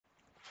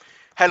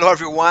Hello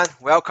everyone,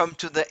 welcome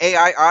to the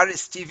AI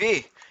Artist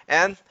TV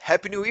and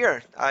Happy New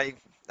Year. I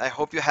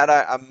hope you had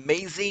an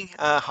amazing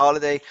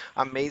holiday,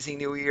 amazing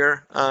New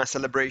Year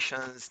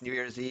celebrations, New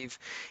Year's Eve,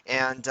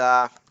 and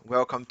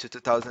welcome to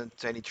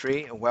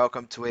 2023 and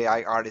welcome to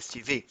AI Artist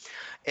TV.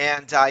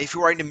 And if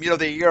you are in the middle of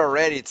the year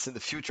already, it's in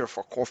the future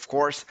of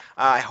course.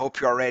 I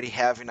hope you're already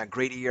having a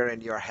great year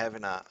and you're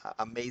having an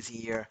amazing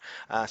year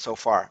so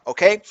far.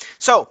 Okay,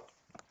 so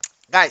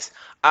guys,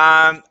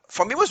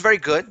 for me it was very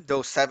good.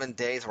 Those 7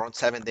 days, around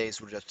 7 days,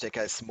 we just take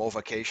a small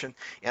vacation,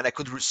 and I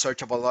could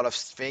research about a lot of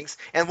things.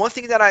 And one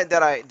thing that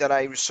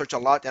I research a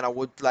lot, and I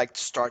would like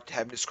to start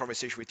having this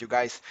conversation with you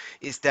guys,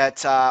 is that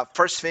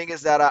first thing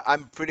is that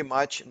I'm pretty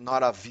much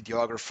not a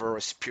videographer or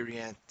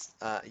experienced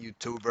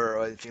YouTuber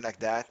or anything like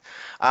that.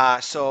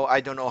 So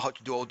I don't know how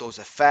to do all those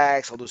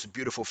effects, all those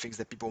beautiful things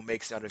that people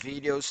make in other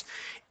videos,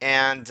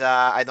 and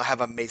I don't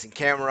have amazing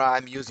camera.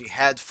 I'm using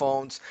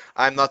headphones.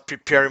 I'm not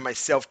preparing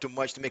myself too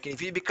much to make any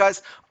video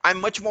because I'm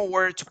much more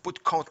worried to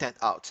put content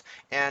out.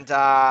 This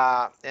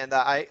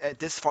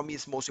for me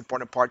is the most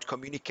important part: to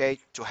communicate,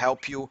 to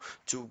help you,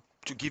 to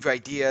give you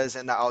ideas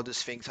and all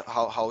those things,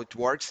 how it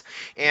works.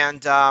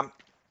 And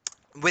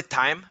with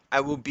time,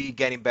 I will be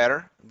getting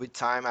better. With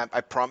time,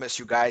 I promise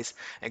you guys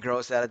and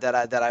girls that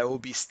I will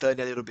be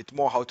studying a little bit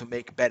more how to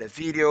make better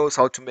videos,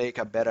 how to make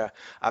a better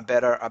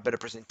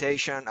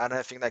presentation, and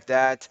everything like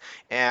that.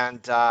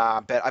 And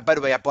by the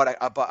way,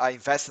 I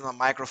invested in a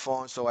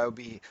microphone, so I will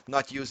be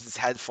not use this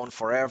headphone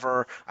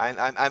forever.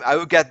 I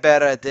will get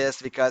better at this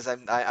because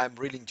I'm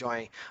really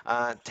enjoying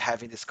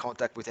having this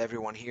contact with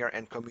everyone here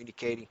and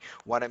communicating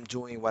what I'm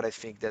doing, what I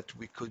think that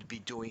we could be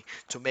doing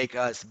to make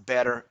us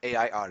better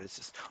AI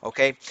artists.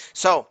 Okay,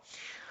 so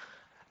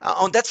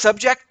on that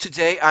subject,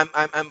 today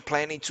I'm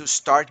planning to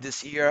start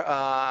this year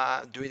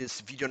doing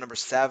this video number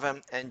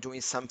 7 and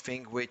doing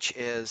something which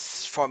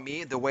is for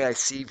me the way I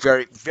see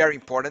very very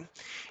important,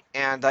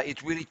 and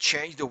it really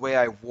changed the way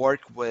I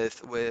work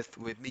with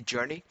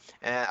MidJourney.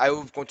 And I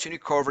will continue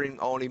covering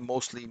only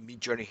mostly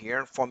MidJourney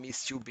here. For me,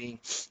 still being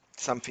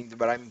something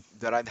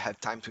that I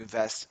have time to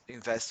invest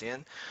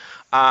in.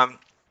 Um,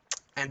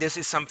 and this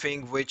is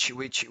something which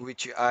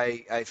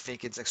I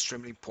think it's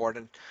extremely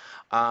important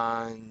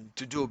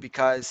to do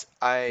because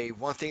I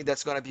one thing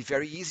that's going to be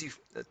very easy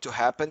to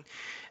happen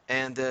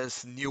and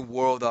this new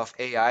world of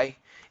AI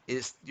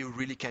is you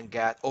really can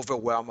get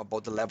overwhelmed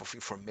about the level of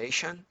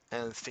information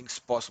and things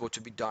possible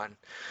to be done.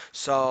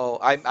 So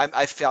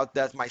I felt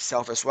that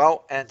myself as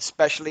well, and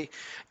especially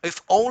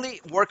if only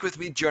work with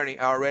Midjourney,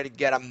 I already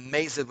get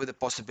amazed with the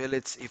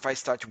possibilities. If I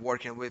start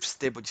working with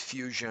Stable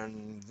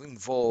Diffusion,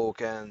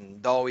 Invoke,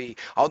 and DALL-E,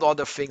 all the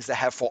other things that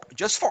have for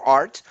just for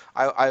art,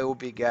 I will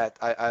be get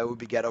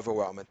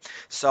overwhelmed.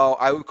 So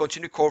I will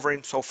continue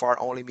covering so far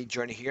only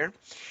Midjourney here.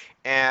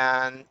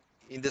 And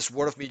in this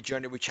world of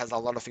Midjourney, which has a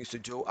lot of things to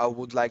do, I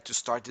would like to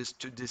start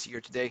this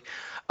year today,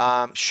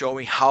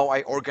 showing how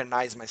I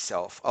organize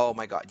myself. Oh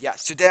my God,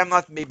 yes. Today I'm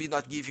not maybe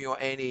not giving you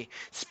any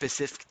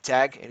specific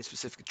tag, any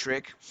specific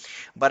trick,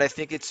 but I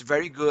think it's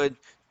very good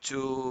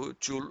to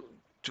to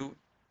to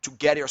to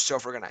get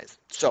yourself organized.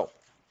 So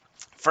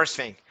first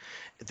thing,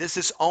 this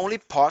is only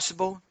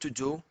possible to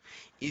do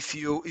if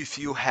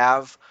you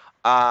have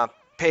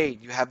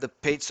paid, you have the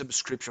paid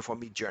subscription for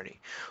Midjourney.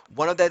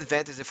 One of the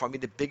advantages, and for me,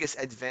 the biggest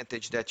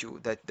advantage that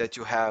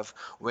you have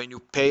when you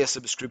pay a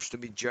subscription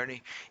to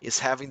Midjourney is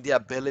having the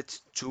ability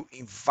to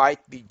invite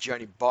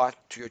Midjourney bot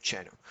to your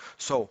channel.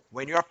 So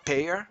when you're a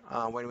payer,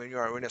 when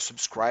you're a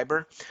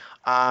subscriber,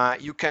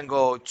 you can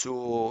go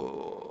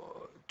to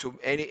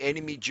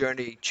any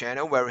Midjourney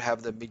channel where we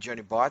have the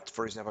Midjourney bot.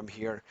 For example, I'm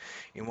here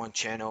in one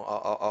channel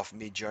of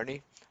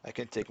MidJourney. I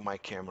can take my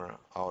camera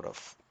out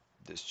of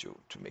this to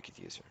make it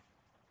easier.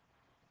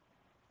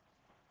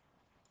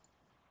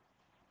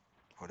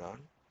 Hold on,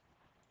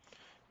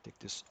 take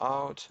this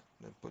out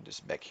and put this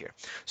back here.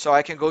 So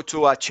I can go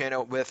to a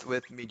channel with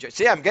MidJourney.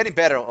 See, I'm getting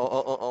better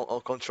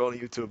on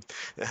controlling YouTube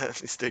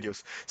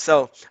studios.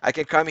 So I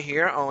can come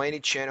here on any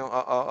channel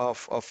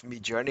of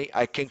MidJourney.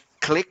 I can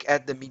click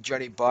at the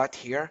MidJourney bot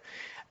here.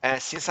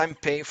 And since I'm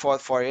paying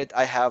for it,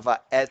 I have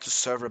a add to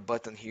server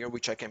button here,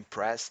 which I can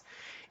press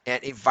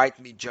and invite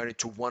MidJourney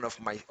to one of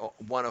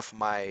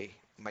my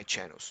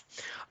channels.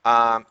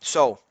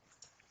 So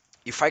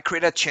if I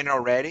create a channel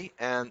already,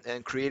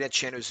 and create a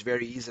channel is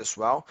very easy as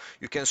well.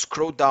 You can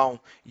scroll down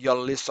your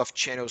list of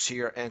channels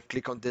here and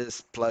click on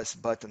this plus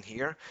button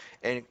here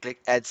and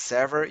click add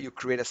server. You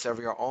create a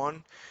server your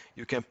own.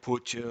 You can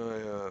put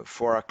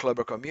for a club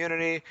or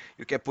community.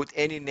 You can put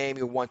any name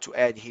you want to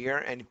add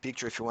here, any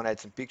picture if you want to add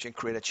some picture, and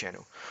create a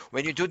channel.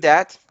 When you do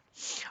that,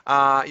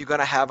 you're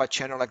gonna have a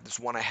channel like this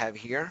one I have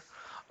here,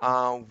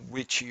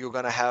 which you're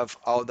gonna have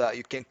all the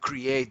you can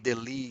create,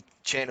 delete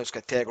channels,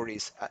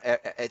 categories,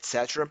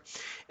 etc.,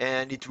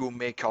 and it will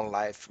make your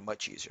life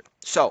much easier.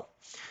 So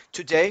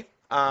today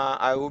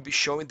I will be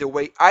showing the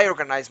way I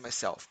organize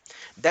myself.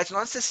 That's not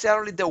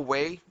necessarily the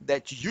way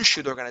that you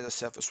should organize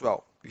yourself as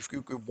well. If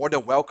you're more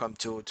than welcome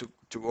to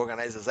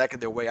organize exactly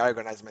the way I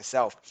organize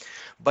myself,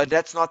 but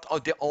that's not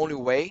the only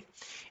way,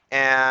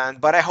 And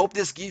but I hope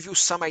this gives you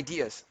some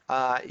ideas.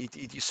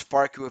 It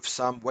spark you with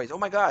some ways. Oh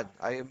my God,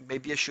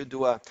 maybe I should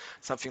do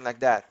something like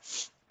that.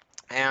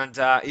 And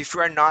if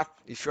you are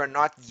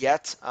not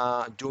yet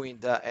doing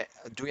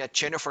a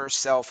channel for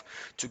yourself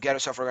to get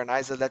yourself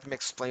organized, let me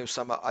explain you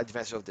some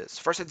advantages of this.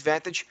 First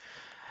advantage,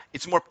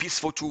 it's more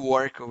peaceful to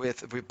work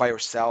with by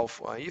yourself.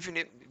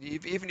 Even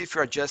if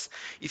you're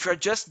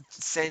just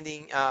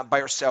sending by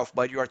yourself,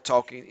 but you are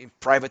talking in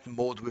private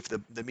mode with the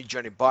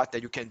MidJourney bot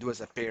that you can do as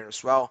a parent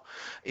as well.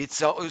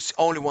 It's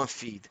only one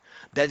feed.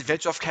 The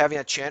advantage of having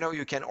a channel,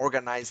 you can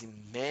organize in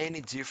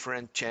many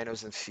different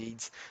channels and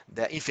feeds,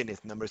 the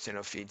infinite number of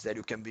channel feeds that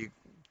you can be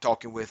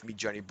talking with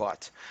MidJourney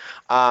bot.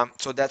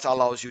 So that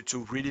allows you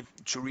to really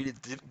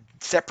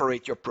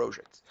separate your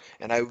projects,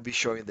 and I will be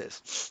showing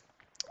this.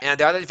 And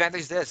the other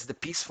advantage is this, the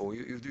peaceful.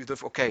 You do,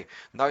 okay,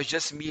 now it's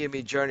just me and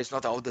MidJourney. It's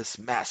not all this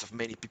mass of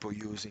many people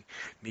using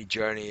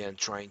MidJourney and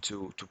trying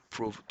to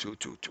prove, to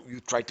you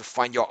try to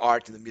find your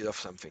art in the middle of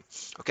something.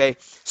 Okay,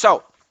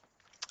 so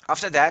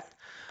after that,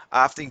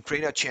 after you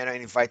create a channel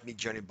and invite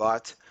MidJourney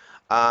bot,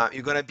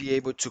 you're gonna be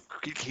able to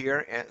click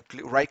here and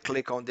right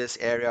click on this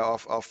area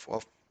of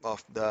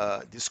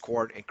the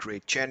Discord and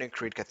create channel and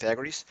create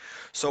categories.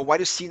 So what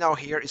you see now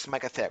here is my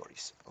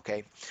categories.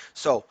 Okay,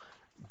 so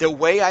the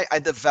way I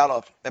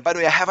developed, and by the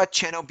way, I have a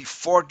channel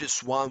before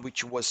this one,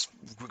 which was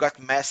we got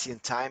messy in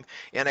time,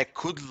 and I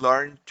could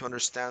learn to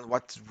understand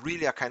what's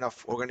really a kind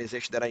of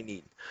organization that I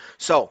need.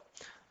 So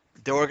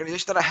the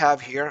organization that I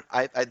have here,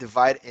 I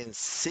divide in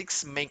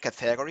 6 main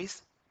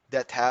categories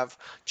that have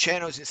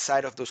channels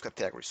inside of those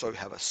categories. So you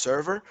have a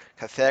server,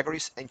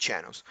 categories, and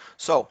channels.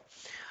 So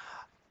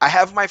I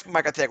have my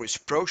categories: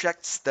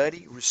 project,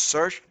 study,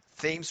 research,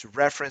 themes,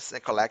 reference,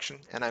 and collection.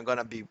 And I'm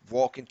gonna be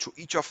walking through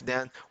each of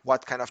them,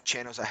 what kind of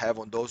channels I have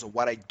on those, and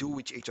what I do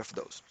with each of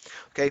those.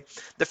 Okay.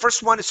 The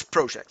first one is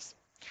projects.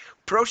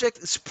 Project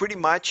is pretty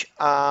much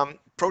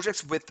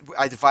projects with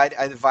I divide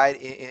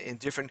in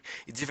different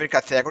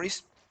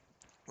categories.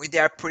 They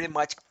are pretty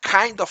much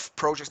kind of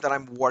projects that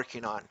I'm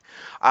working on.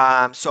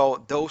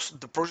 So those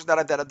the projects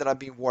that I've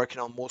been working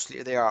on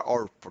mostly they are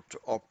or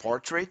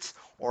portraits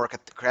or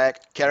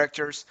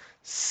characters,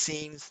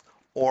 scenes,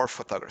 or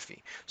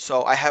photography.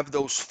 So I have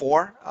those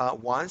four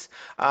ones.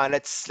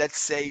 Let's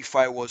say if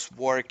I was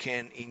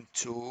working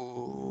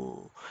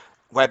into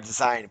web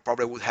design,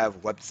 probably would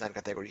have web design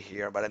category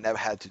here, but I never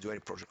had to do any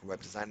project in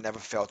web design. Never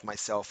felt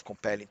myself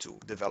compelling to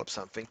develop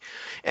something.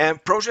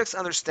 And projects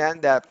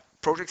understand that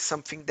project is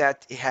something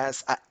that it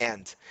has an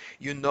end.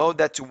 You know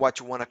that to what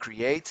you want to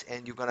create,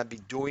 and you're gonna be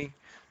doing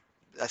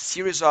a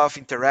series of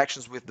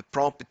interactions with the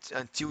prompt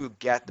until you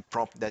get the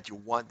prompt that you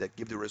want, that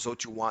give the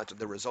result you want, or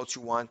the results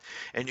you want,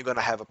 and you're gonna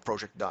have a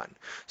project done.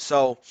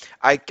 So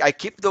I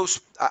keep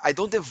those. I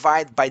don't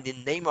divide by the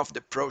name of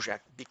the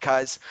project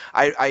because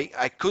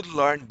I could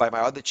learn by my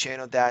other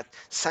channel that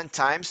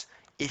sometimes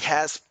it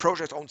has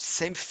project on the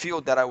same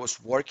field that I was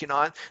working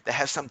on that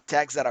has some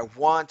tags that I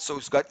want, so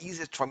it's got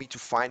easier for me to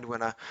find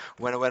when I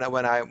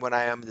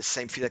am in the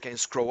same field. I can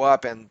scroll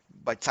up and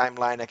by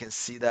timeline I can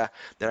see that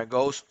there it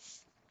goes.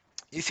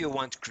 If you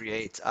want to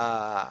create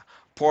a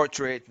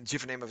portrait,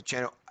 different name of the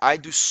channel, I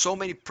do so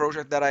many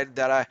projects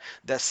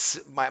that's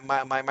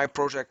my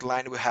project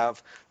line will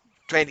have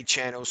 20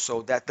 channels,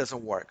 so that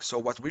doesn't work. So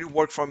what really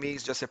worked for me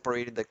is just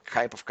separating the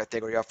type of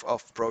category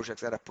of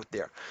projects that I put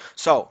there.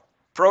 So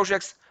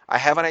projects, I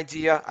have an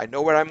idea, I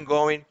know where I'm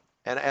going,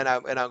 and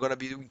I'm gonna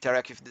be doing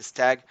interactive with this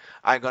tag.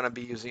 I'm gonna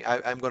be using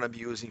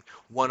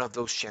one of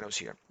those channels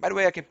here. By the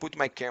way, I can put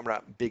my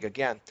camera big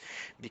again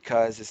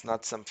because it's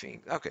not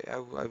something. Okay,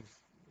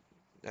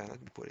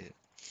 let me put it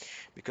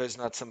because it's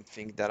not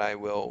something that I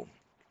will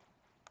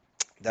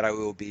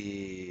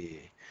be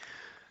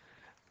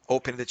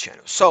opening the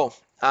channel. So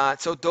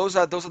those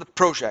are the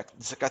project.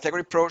 It's a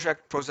category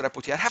project that I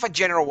put here. I have a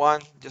general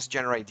one, just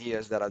general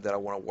ideas that I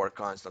want to work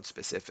on. It's not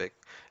specific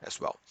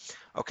as well.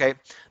 Okay.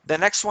 The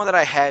next one that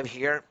I have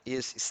here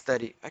is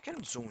study. I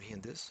cannot zoom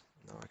in this.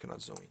 No, I cannot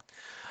zoom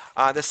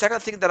in. The second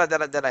thing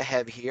that I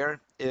have here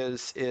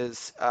is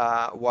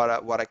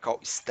what I call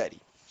study.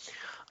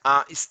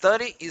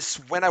 Study is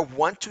when I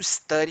want to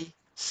study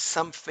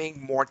something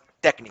more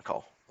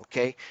technical.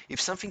 Okay, if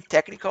something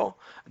technical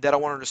that I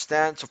want to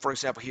understand. So, for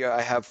example, here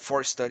I have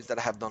 4 studies that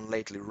I have done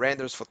lately: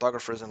 renders,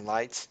 photographers, and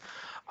lights.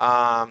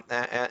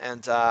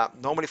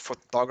 Normally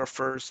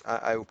photographers,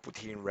 I will put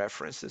here in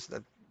references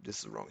that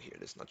this is wrong here.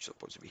 This is not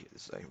supposed to be here.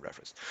 This is in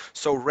reference.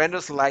 So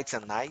renders, lights,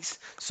 and nice.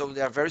 So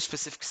they are very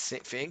specific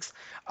things.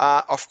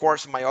 Of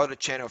course, my other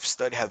channel of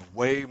study have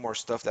way more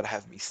stuff that I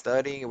have been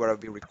studying, where I've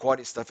been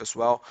recording stuff as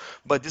well.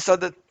 But these are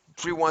the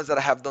 3 ones that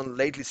I have done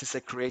lately since I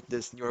create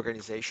this new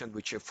organization,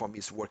 which for me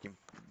is working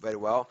very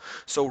well.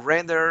 So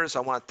renders, I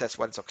want to test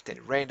what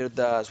Octane render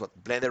does, what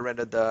Blender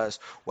render does,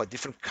 what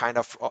different kind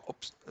of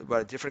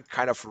what different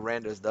kind of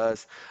renders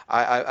does.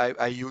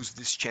 I use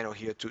this channel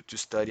here to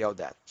study all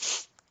that.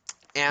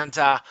 And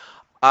uh,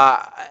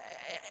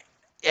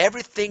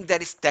 everything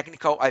that is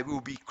technical, I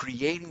will be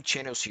creating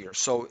channels here.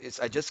 So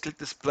I just click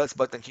this plus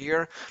button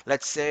here.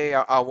 Let's say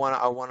I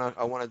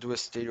wanna do a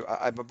studio.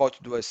 I'm about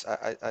to do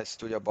a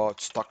studio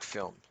about stock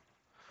film.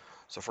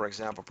 So for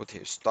example, put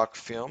here stock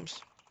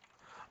films.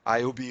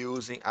 I will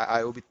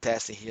be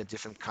testing here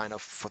different kind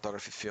of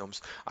photography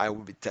films. I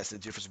will be testing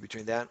the difference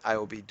between them. I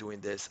will be doing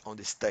this on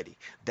the study.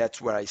 That's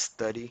where I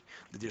study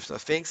the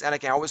different things, and I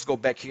can always go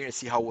back here and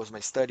see how was my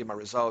study, my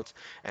results,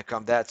 and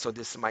come that. So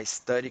this is my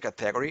study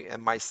category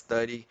and my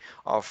study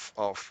of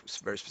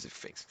very specific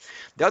things.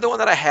 The other one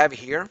that I have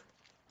here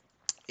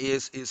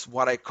is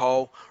what I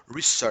call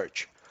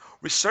research.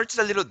 Research is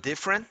a little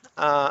different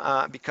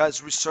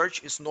because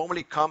research is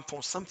normally come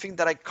from something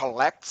that I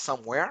collect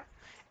somewhere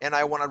and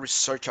I want to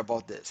research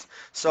about this.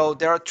 So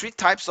there are three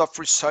types of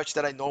research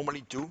that I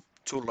normally do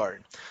to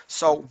learn.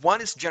 So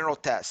one is general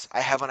tests. I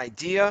have an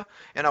idea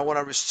and I want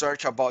to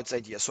research about this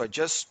idea. So I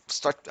just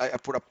start, I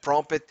put a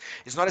prompt.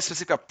 It's not a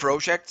specific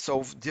project,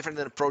 so different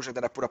than a project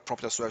that I put a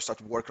prompt as well. I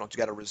start working on to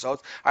get a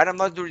result. I'm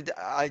not doing the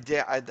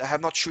idea. I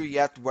have not sure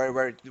yet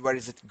where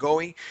is it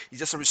going. It's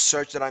just a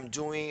research that I'm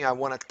doing. I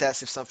want to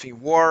test if something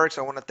works.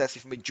 I want to test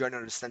if MidJourney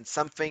understands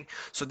something.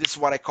 So this is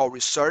what I call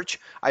research.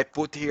 I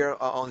put here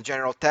on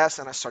general test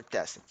and I start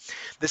testing.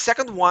 The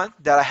second one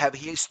that I have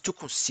here is to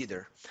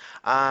consider.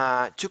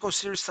 To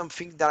consider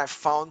something that I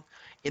found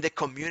in the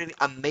community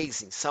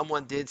amazing.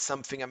 Someone did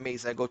something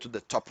amazing. I go to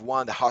the top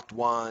one, the hot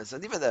ones,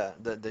 and even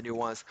the new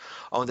ones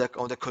on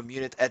the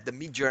community at the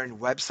MidJourney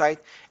website,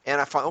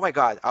 and I found, oh my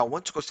God, I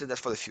want to consider that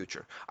for the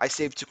future. I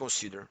save to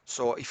consider.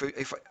 So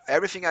if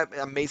everything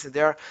amazing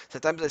there,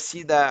 sometimes I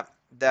see that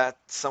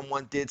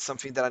someone did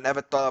something that I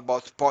never thought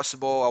about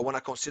possible. I want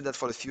to consider that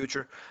for the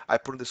future. I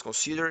put in this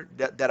consider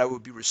that I will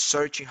be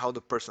researching how the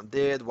person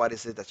did, what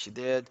is it that she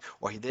did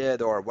or he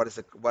did, or what is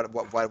the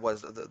what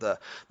was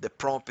the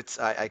prompts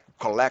I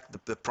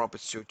collect the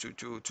prompts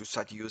to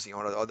start using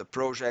on other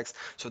projects.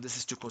 So this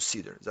is to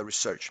consider the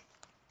research.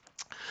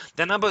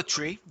 The number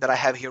three that I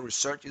have here in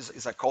research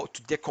is a call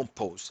to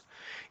decompose.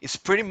 It's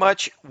pretty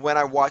much when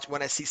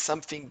I see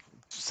something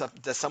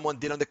that someone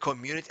did on the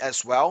community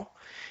as well.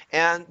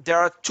 And there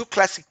are two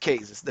classic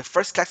cases. The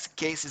first classic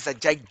case is a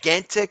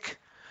gigantic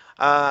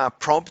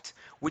prompt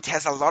which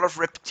has a lot of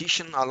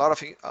repetition, a lot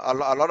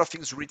of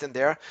things written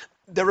there.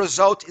 The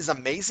result is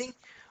amazing,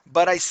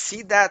 but I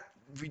see that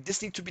we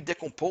just need to be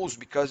decomposed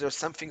because there are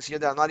some things here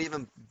that are not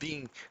even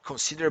being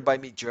considered by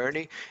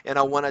MidJourney, and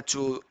I wanted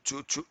to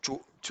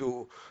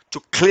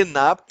clean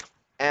up,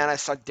 and I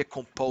start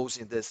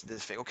decomposing this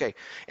thing. Okay,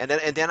 and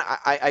then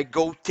I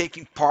go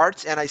taking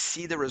parts and I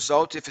see the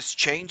result if it's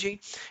changing,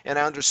 and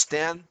I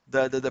understand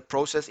the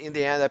process. In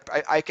the end,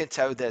 I can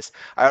tell you this.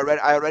 I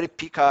already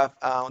pick up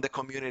on the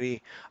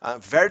community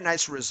very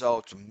nice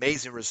results,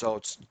 amazing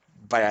results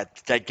by a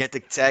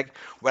gigantic tag,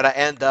 where I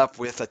end up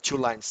with a two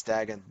lines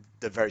tag and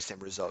the very same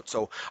result.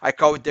 So I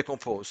call it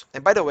decompose.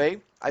 And by the way,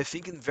 I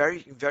think in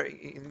very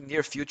in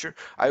near future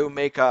I will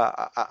make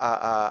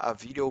a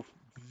video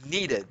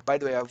needed. By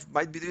the way, I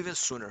might be even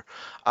sooner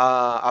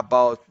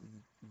about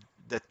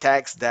the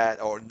tags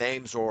that or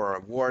names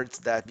or words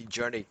that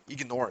MidJourney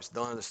ignores,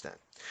 don't understand,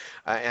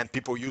 and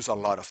people use a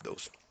lot of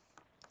those.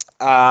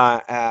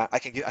 I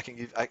can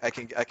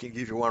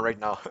give you one right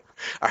now.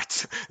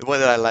 Art, one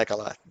that I like a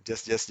lot.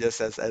 Just as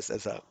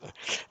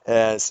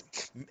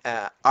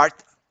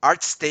art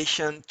art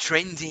station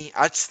trending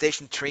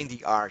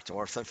art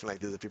or something like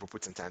this that people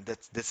put sometimes. That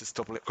this is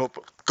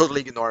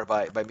totally ignored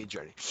by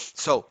MidJourney.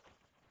 So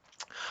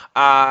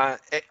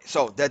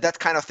so that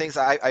kind of things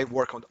I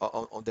work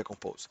on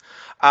decompose.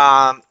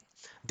 Um,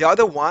 the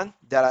other one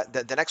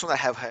the next one I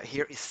have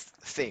here is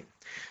theme.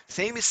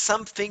 Theme is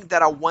something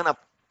that I want to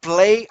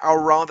play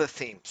around the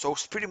theme. So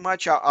it's pretty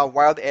much a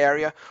wild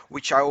area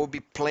which I will be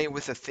playing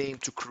with a theme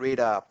to create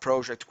a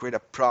project, to create a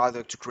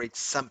product, to create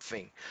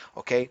something.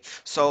 Okay,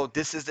 so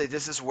this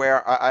is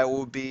where I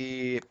will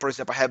be. For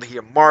example, I have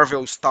here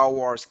Marvel, Star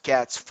Wars,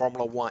 Cats,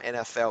 Formula One,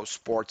 NFL,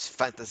 sports,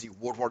 fantasy,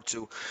 World War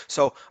II.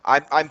 So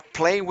I'm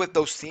playing with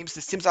those themes.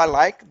 The themes I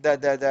like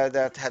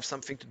that have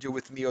something to do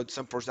with me or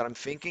some person that I'm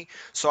thinking.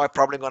 So I'm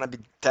probably gonna be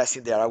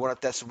testing there. I want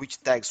to test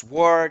which tags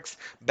works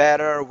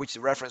better, which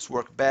reference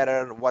work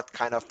better, what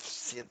kind of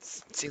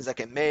scenes I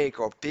can make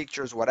or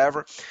pictures,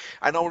 whatever.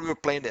 I know we were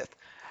playing it.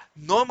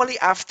 Normally,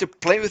 after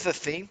playing with a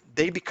theme,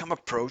 they become a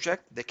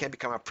project. They can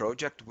become a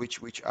project,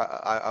 which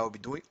I will be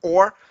doing,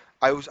 or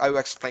I will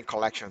explain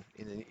collection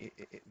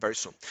very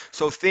soon.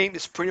 So theme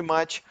is pretty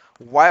much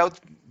wild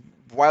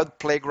wild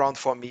playground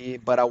for me,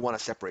 but I want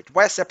to separate.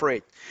 Why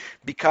separate?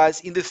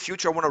 Because in the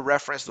future I want to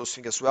reference those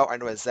things as well. I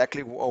know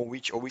exactly on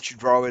which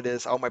draw it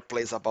is, all my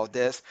plays about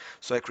this,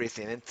 so I create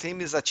theme. And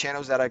theme is a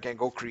channels that I can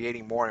go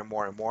creating more and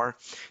more and more.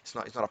 It's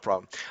not a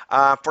problem.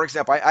 For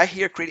example, I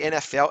here create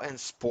NFL and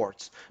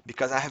sports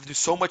because I have to do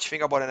so much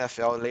thing about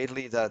NFL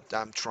lately that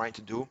I'm trying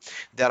to do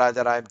that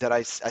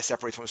I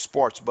separate from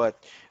sports. But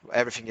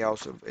Everything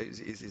else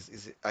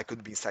is I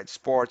could be inside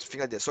sports,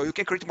 things like this. So you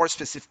can create more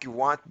specific you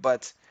want,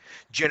 but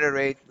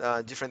generate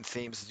different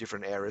themes,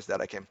 different areas that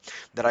I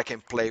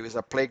can play with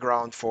a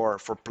playground for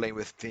playing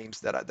with themes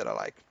that I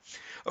like.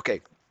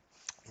 Okay,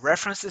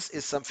 references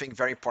is something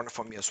very important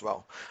for me as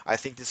well. I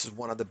think this is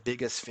one of the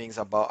biggest things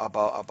about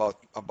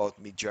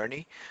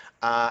MidJourney,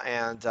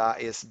 and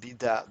is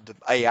the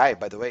AI,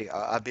 by the way,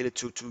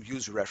 ability to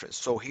use reference.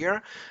 So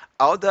here,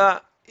 all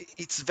the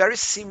it's very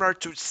similar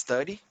to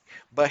study,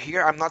 but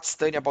here I'm not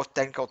studying about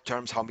technical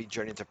terms how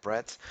MidJourney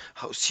interprets.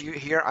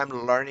 Here I'm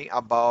learning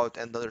about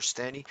and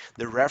understanding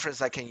the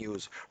reference I can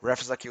use.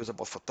 Reference I can use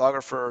about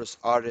photographers,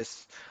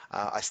 artists,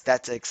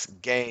 aesthetics,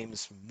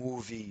 games,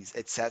 movies,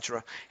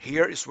 etc.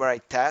 Here is where I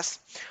test.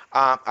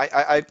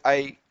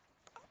 I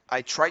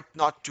try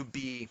not to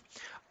be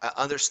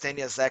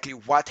understanding exactly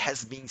what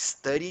has been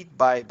studied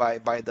by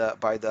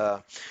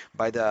the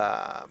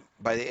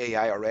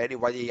AI already,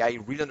 what the AI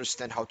really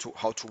understand how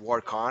to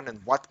work on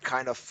and what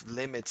kind of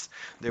limits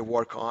they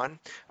work on.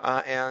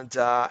 I'm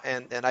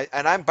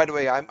by the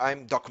way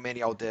I'm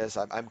documenting all this.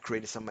 I'm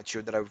creating some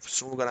material that I'm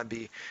soon gonna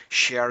be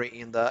sharing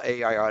in the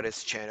AI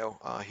artist channel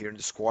here in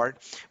Discord.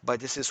 But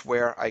this is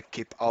where I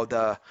keep all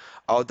the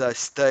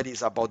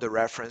studies about the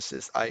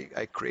references.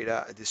 I create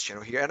this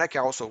channel here, and I can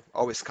also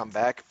always come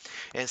back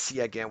and see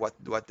again what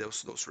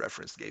those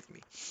references gave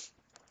me.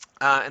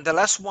 And the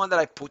last one that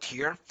I put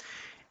here,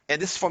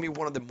 and this is for me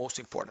one of the most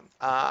important.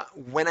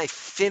 When I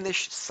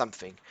finish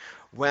something,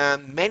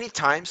 when many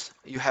times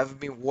you have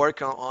been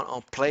working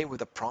on playing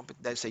with a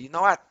prompt, they say, you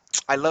know what,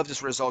 I love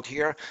this result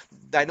here.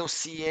 I don't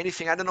see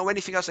anything. I don't know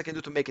anything else I can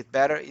do to make it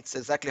better. It's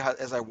exactly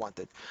as I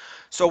wanted.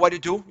 So what you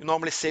do, you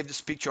normally save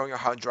this picture on your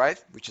hard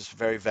drive, which is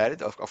very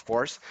valid, of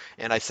course,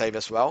 and I save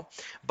as well.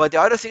 But the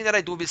other thing that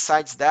I do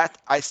besides that,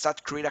 I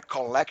start create a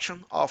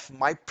collection of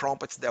my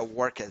prompts that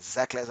work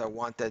exactly as I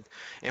wanted.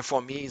 And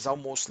for me, it's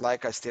almost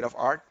like a state of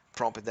art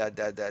prompt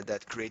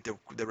that create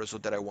the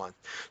result that I want.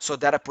 So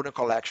that I put in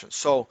collection.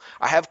 So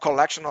I have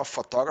collection of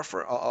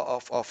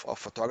of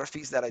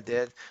photographies that I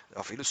did,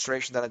 of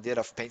illustration that I did,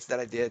 of paints that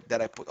I did, that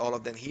I put all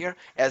of them here.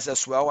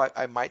 As well,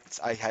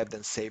 I have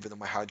them saved on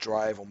my hard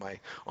drive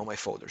on my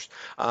folders.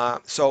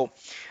 So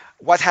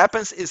what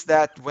happens is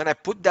that when I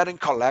put that in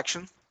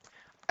collection,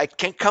 I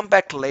can come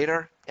back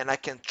later and I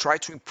can try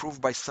to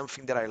improve by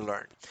something that I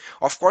learned.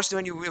 Of course,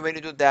 when you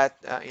do that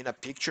in a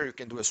picture, you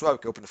can do as well. You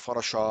can open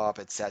Photoshop,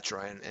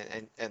 etc.,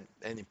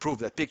 and improve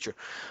that picture.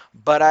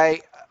 But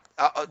I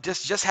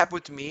just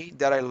happened to me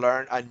that I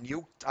learned a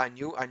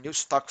new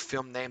stock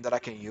film name that I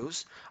can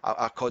use,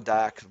 a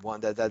Kodak one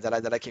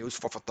that I can use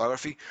for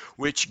photography,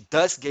 which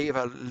does give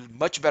a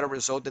much better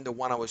result than the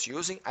one I was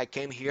using. I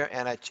came here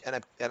and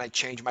I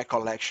changed my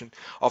collection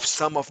of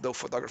some of those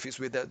photographies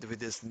with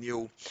this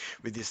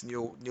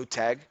new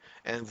tag,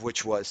 and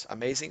which was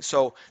amazing.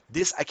 So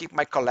this I keep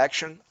my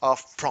collection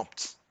of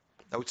prompts.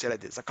 I would say like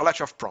this, a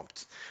collection of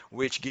prompts,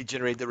 which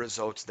generate the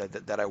results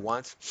that I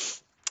want.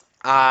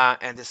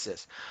 And this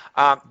is.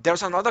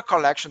 There's another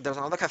collection, there's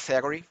another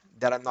category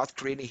that I'm not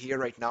creating here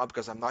right now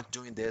because I'm not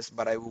doing this,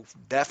 but I will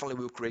definitely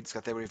will create this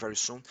category very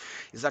soon.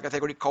 It's a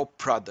category called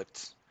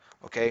products.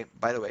 Okay,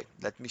 by the way,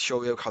 let me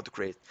show you how to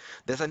create.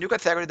 There's a new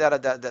category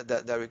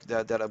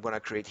that I'm gonna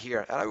create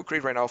here, and I will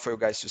create right now for you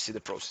guys to see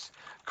the process,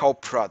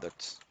 called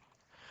products.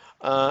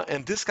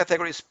 And this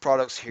category is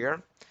products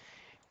here.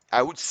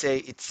 I would say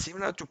it's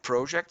similar to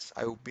projects.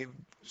 I will be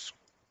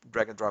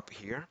drag and drop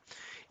here.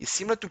 It's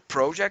similar to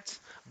projects,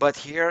 but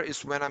here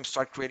is when I'm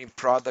start creating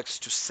products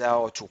to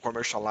sell, to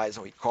commercialize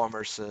on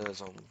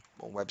e-commerces, on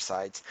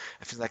websites,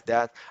 and things like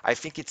that. I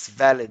think it's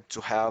valid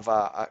to have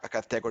a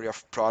category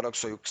of products,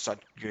 so you start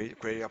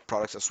creating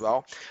products as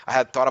well. I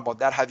had thought about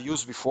that, have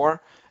used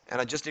before, and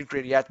I just didn't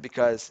create it yet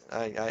because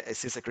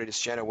since I created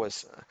this channel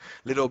was a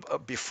little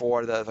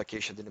before the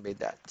vacation, didn't make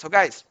that. So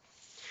guys,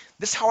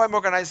 this is how I'm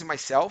organizing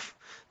myself.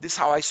 This is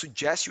how I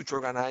suggest you to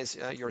organize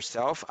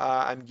yourself.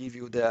 I'm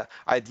giving you the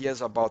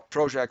ideas about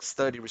projects,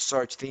 study,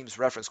 research, themes,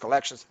 reference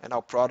collections, and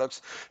now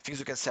products, things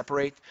you can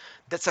separate.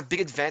 That's a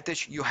big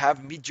advantage. You have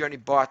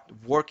MidJourney bot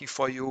working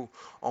for you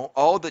on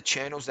all the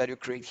channels that you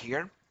create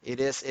here. It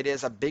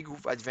is a big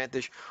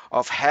advantage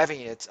of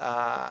having it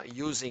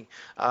using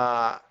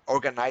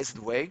organized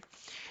way.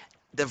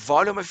 The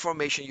volume of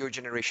information you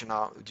generate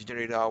now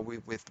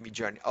with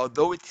MidJourney,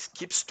 although it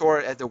keeps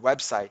stored at the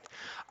website,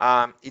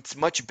 it's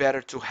much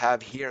better to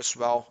have here as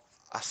well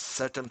a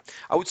certain,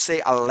 I would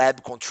say, a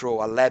lab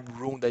control, a lab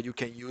room that you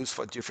can use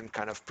for different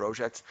kind of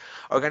projects.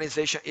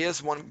 Organization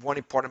is one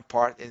important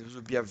part, and it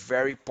will be a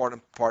very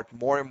important part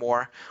more and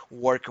more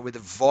working with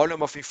the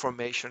volume of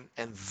information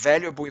and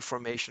valuable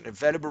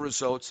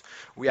results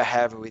we are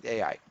having with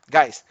AI.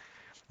 Guys,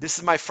 this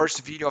is my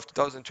first video of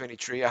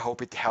 2023. I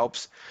hope it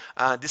helps.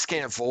 This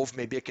can evolve.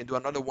 Maybe I can do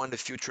another one in the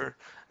future.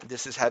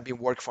 This has been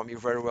working for me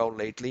very well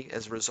lately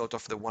as a result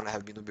of the one I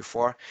have been doing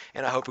before.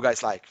 And I hope you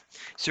guys like.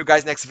 See you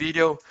guys next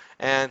video,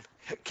 and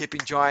keep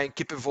enjoying,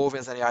 keep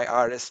evolving as an AI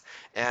artist,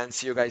 and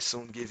see you guys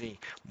soon giving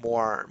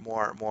more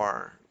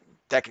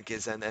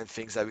techniques and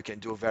things that we can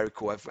do very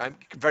cool.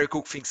 Very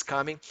cool things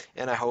coming,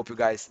 and I hope you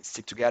guys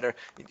stick together.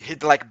 Hit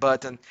the like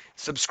button,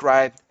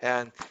 subscribe,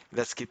 and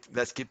let's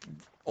keep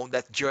on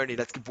that journey.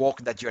 Let's keep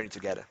walking that journey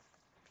together.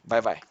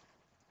 Bye bye.